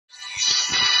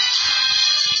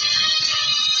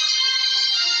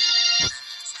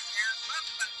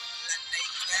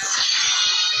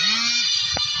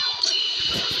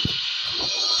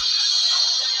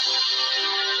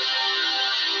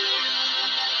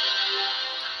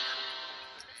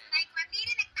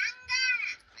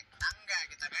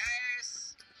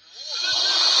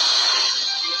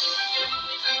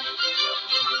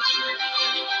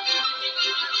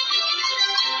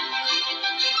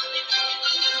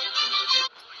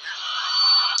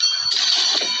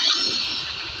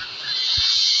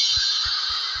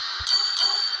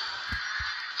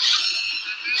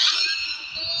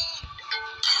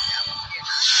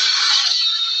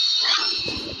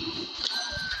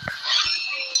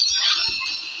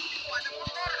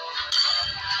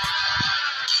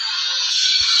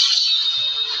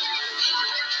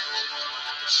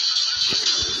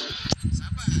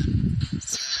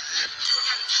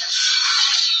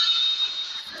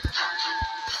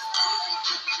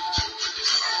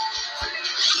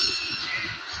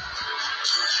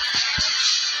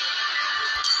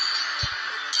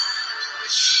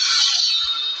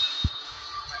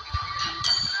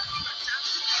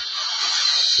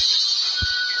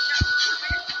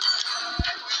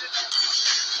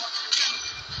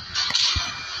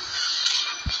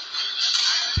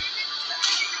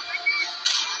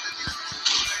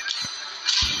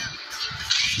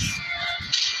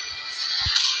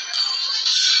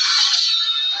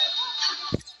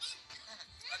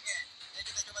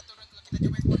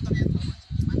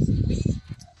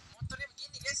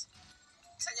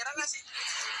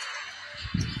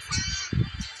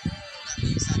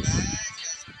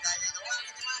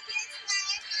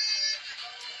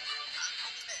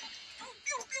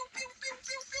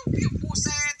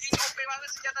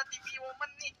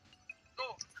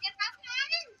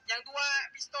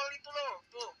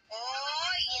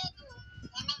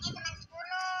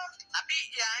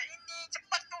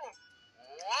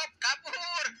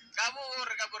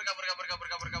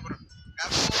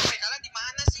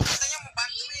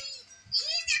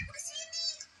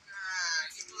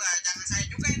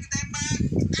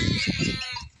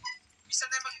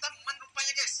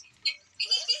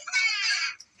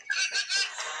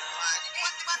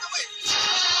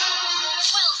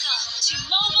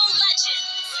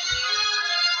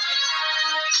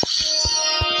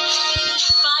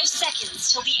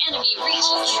until the enemy reaches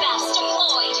the best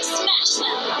deploy to smash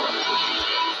them.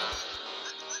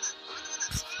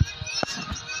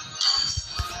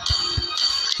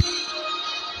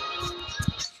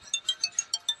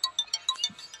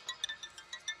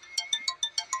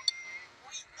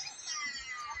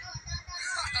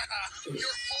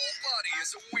 Your whole body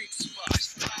is a weak spot.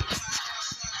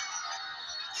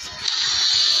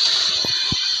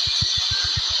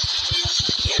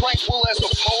 Tranquil as a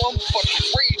poem, but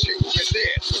raging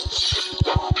within.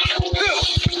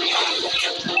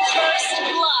 First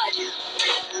blood.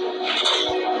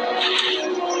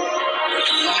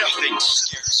 Nothing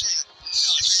scares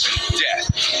me. Death.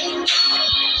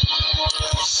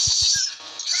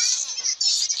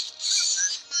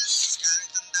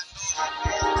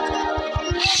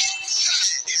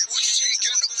 It would take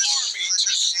an army to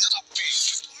stop me.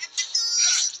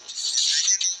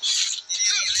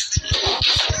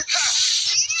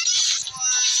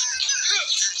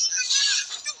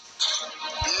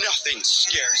 Nothing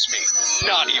scares me,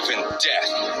 not even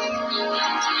death.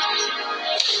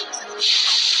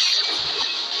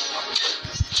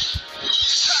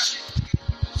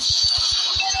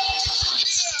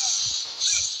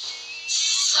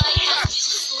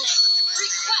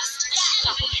 Request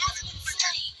backup.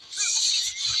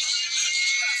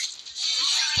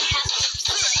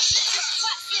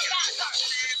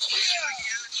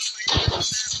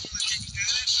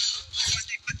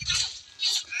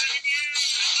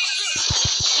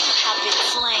 Have been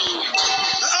slain.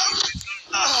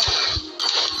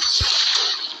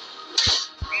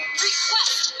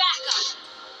 Request backup.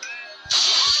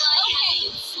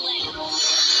 Okay, slain.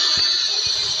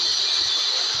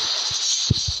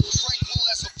 Tranquil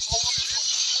as a poem,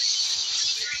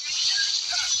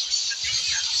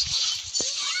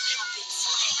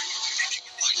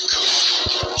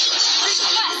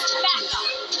 Request backup.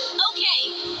 Okay.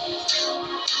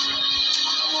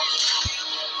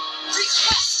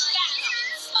 Request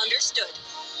backup. Understood.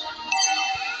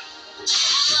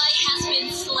 Ally has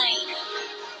been slain.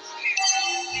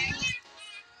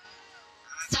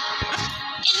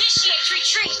 Initiate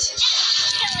retreat.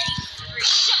 Killing.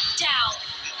 Shut down.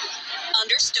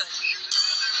 Understood.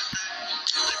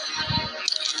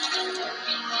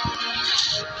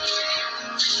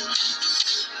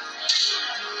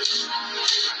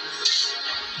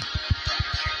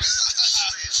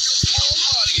 your whole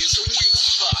body is a weak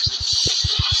spot.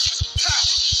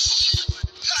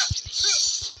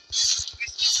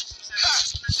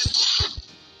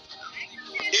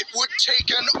 It would take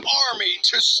an army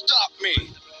to stop me.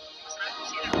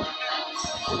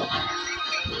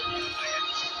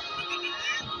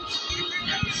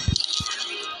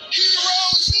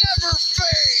 Heroes never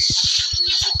fade.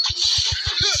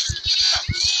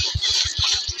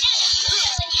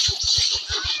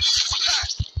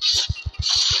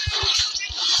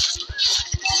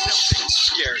 Nothing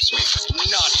scares me,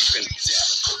 not even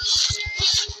death.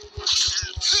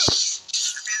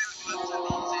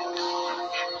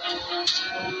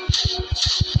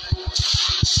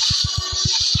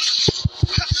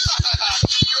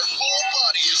 Your whole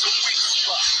body is a weak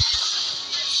spot.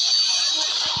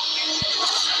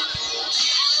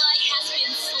 Ally has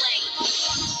been slain.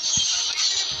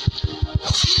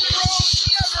 Heroes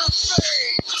never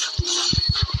fade.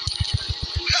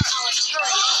 Our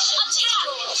turret. Attack!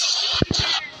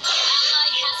 Ally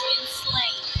has been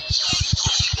slain.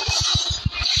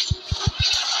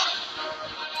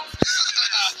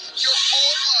 Your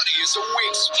whole body is a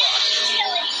weak spot.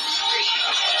 Killing spree.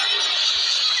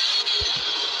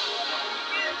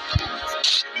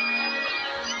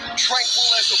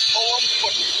 Tranquil as a poem,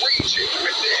 but raging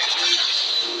within.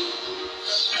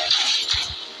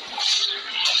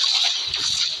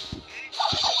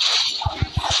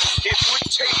 It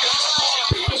would take an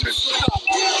army to stop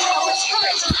me. Our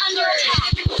turret is under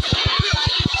attack.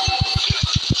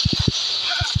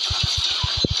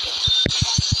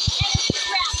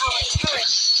 Grab our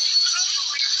turret.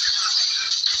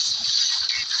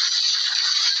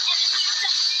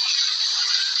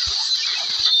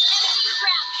 Enemy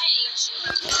rampage.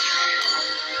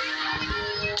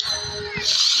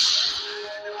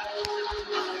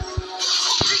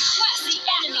 Request the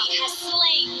enemy has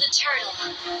slain the turtle.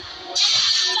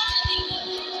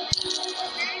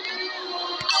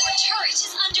 Our turret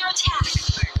is under attack.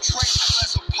 Tranquil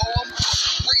as a poem,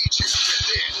 but raging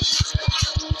within.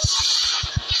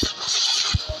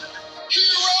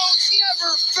 Heroes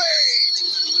never fade.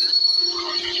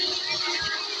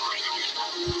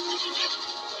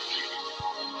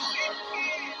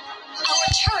 Our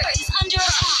turret is under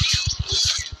attack.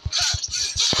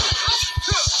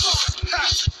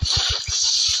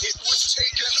 It would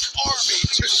take an army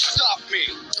to stop me.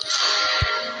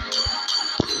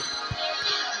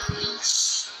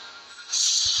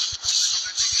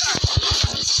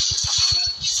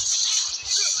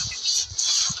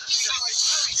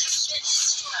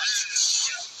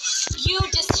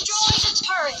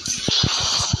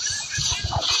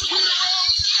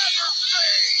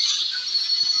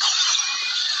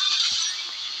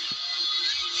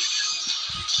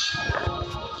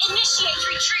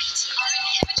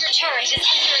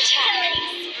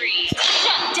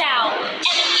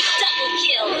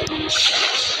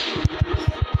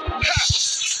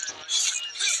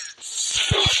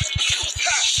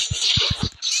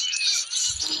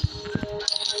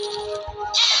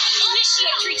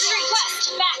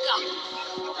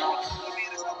 Your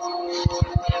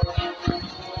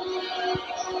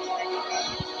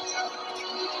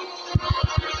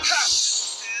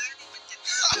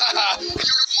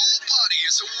whole body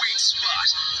is a weak spot.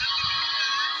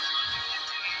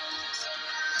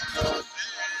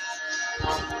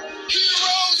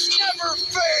 Heroes never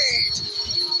fade!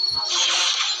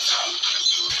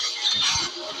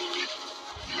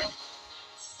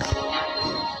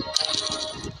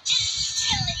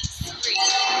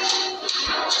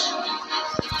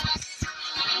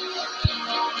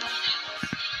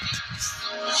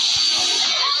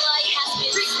 Ally has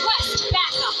been request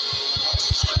backup.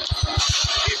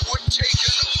 It would take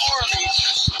an army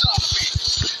to stop me.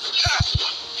 Ha!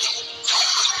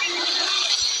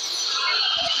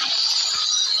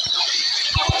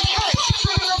 Our turret is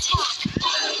under attack.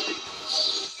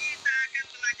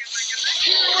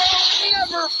 Heroes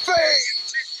never fade!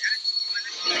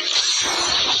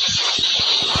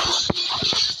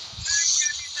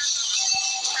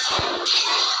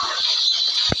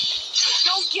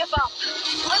 Don't give up.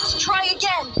 Let's try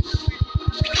again.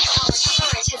 Our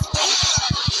turret has been.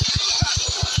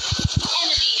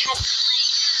 Enemy has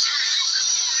slain.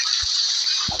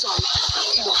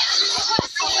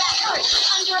 Our turret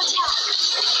is under attack.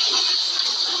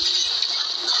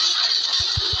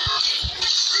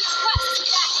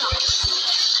 Request backup.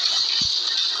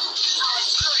 Our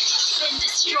turret has been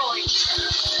destroyed.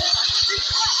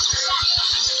 Request backup.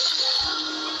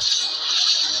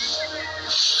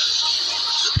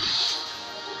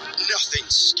 Nothing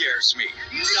scares me.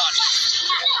 Not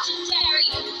Legendary.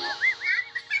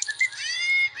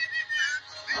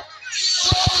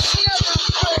 never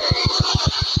fade!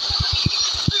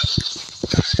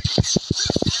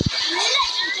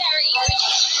 Legendary.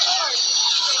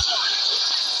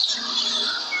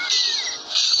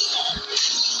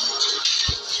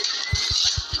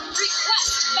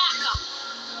 Request backup.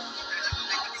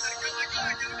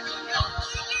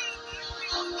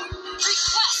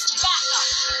 Request backup.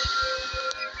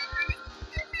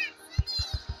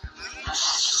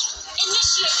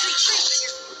 Initiate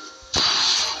retreat.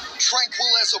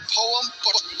 Tranquil as a poem,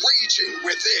 but raging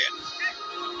within.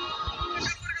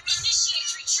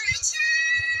 Initiate retreat.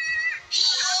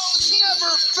 Heroes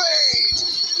never fade!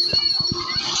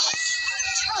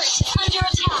 Turret is under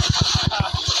attack.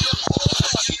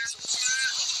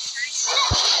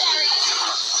 Legendary.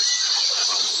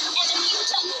 Enemy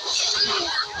double kill.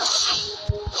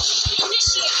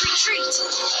 Initiate retreat.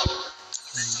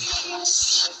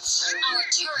 Our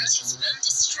turret has been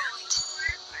destroyed.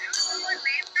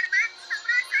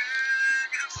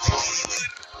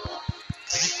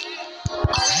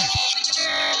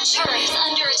 Turret is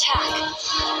under attack.